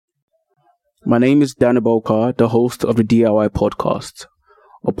My name is Dan Aboka, the host of the DIY podcast,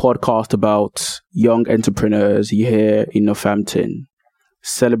 a podcast about young entrepreneurs here in Northampton,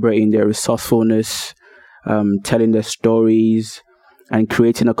 celebrating their resourcefulness, telling their stories, and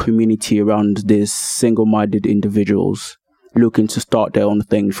creating a community around these single-minded individuals looking to start their own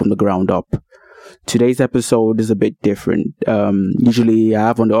thing from the ground up. Today's episode is a bit different. Usually I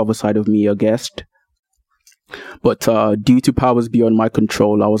have on the other side of me a guest, but due to powers beyond my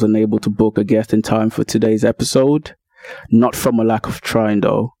control, I was unable to book a guest in time for today's episode. Not from a lack of trying,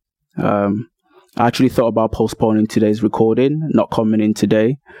 though. I actually thought about postponing today's recording, not coming in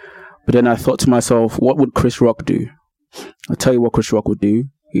today. But then I thought to myself, what would Chris Rock do? I'll tell you what Chris Rock would do.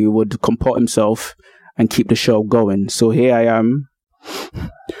 He would comport himself and keep the show going. So here I am,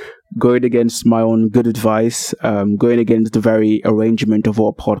 going against my own good advice, going against the very arrangement of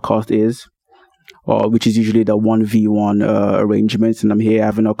what a podcast is. Which is usually the 1v1 arrangements, and I'm here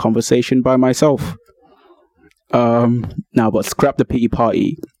having a conversation by myself. Now, but scrap the pity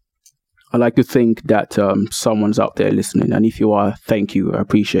party. I like to think that someone's out there listening, and if you are, thank you. I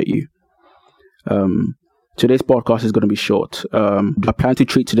appreciate you. Today's podcast is going to be short. I plan to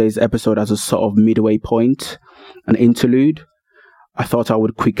treat today's episode as a sort of midway point, an interlude. I thought I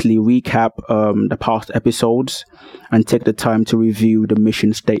would quickly recap the past episodes and take the time to review the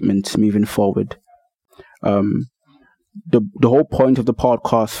mission statement moving forward. The whole point of the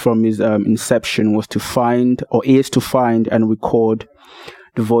podcast from its inception is to find and record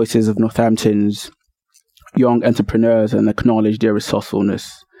the voices of Northampton's young entrepreneurs and acknowledge their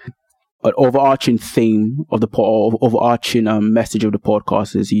resourcefulness. An overarching theme of the message of the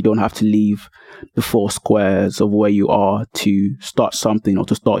podcast is you don't have to leave the four squares of where you are to start something or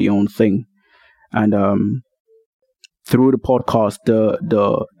to start your own thing. And through the podcast,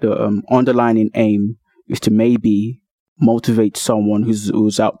 the underlying aim is to maybe motivate someone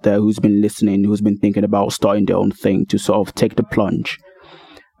who's out there, who's been listening, who's been thinking about starting their own thing, to sort of take the plunge.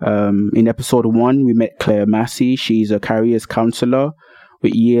 In episode 1, we met Claire Massey. She's a careers counselor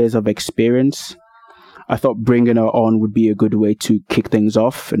with years of experience. I thought bringing her on would be a good way to kick things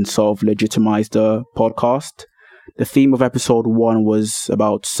off and sort of legitimize the podcast. The theme of episode 1 was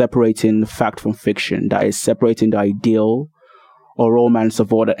about separating fact from fiction. That is, separating the ideal or romance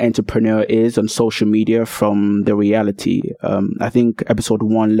of what an entrepreneur is on social media from the reality. I think episode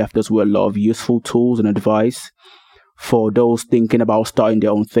 1 left us with a lot of useful tools and advice for those thinking about starting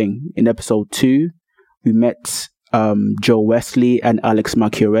their own thing. In episode 2, we met Joe Wesley and Alex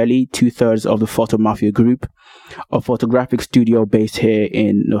Macchiarelli, 2/3 of the Photo Mafia Group, a photographic studio based here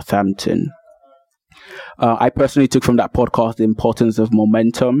in Northampton. I personally took from that podcast the importance of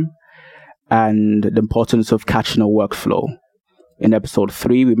momentum and the importance of catching a workflow. In episode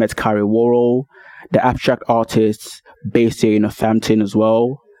 3, we met Carrie Worrell, the abstract artist based here in Northampton as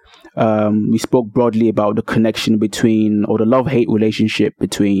well. We spoke broadly about the connection between, or the love-hate relationship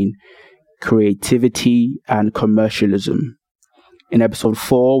between, creativity and commercialism. In episode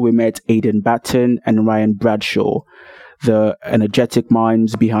 4, we met Aidan Batten and Ryan Bradshaw, the energetic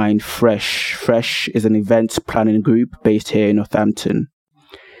minds behind Fresh. Fresh is an events planning group based here in Northampton.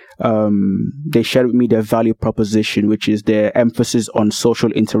 They shared with me their value proposition, which is their emphasis on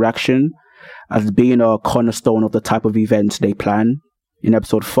social interaction as being a cornerstone of the type of events they plan. In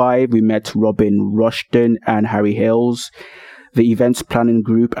episode 5, we met Robin Rushton and Harry Hales, the events planning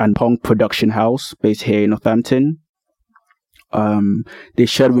group and punk production house based here in Northampton. They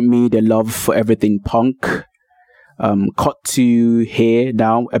shared with me their love for everything punk. Cut to here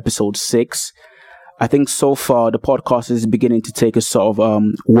now, episode 6. I think so far the podcast is beginning to take a sort of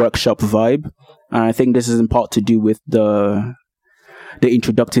workshop vibe, and I think this is in part to do with the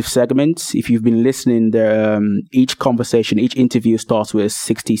introductive segments. If you've been listening, each interview starts with a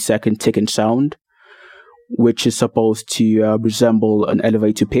 60-second ticking sound, which is supposed to resemble an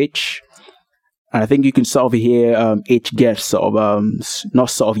elevator pitch. And I think you can sort of hear each guest you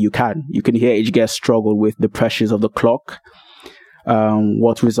can hear each guest struggle with the pressures of the clock.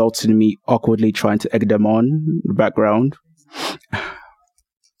 What results in me awkwardly trying to egg them on in the background.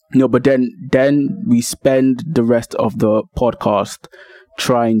 But then we spend the rest of the podcast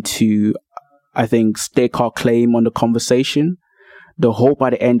trying to, I think, stake our claim on the conversation. The hope at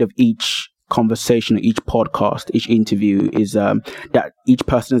the end of each conversation, each podcast, each interview is that each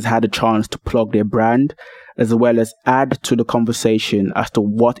person has had a chance to plug their brand as well as add to the conversation as to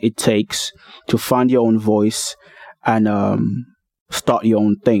what it takes to find your own voice and start your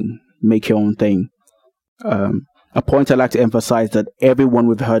own thing, make your own thing. A point I like to emphasize that everyone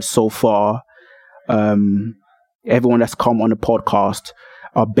we've heard so far, everyone that's come on the podcast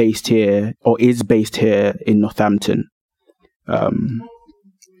are based here or is based here in Northampton.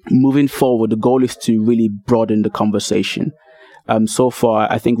 moving forward, the goal is to really broaden the conversation. So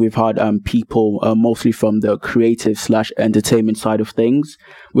far, I think we've had people mostly from the creative/entertainment side of things,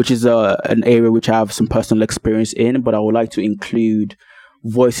 which is an area which I have some personal experience in. But I would like to include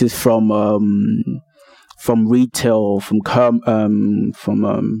voices from retail, from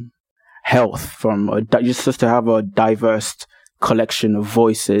health, just to have a diverse collection of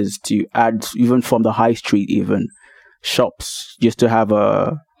voices to add, even from the high street, even shops, just to have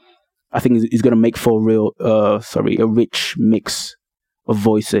I think it's going to make for a rich mix of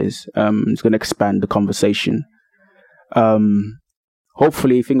voices. It's going to expand the conversation.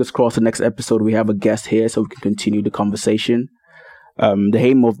 Hopefully, fingers crossed, the next episode we have a guest here so we can continue the conversation. The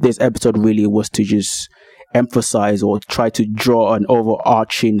aim of this episode really was to just emphasize or try to draw an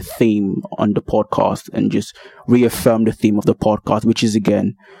overarching theme on the podcast and just reaffirm the theme of the podcast, which is,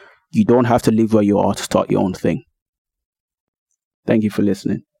 again, you don't have to live where you are to start your own thing. Thank you for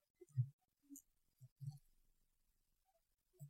listening.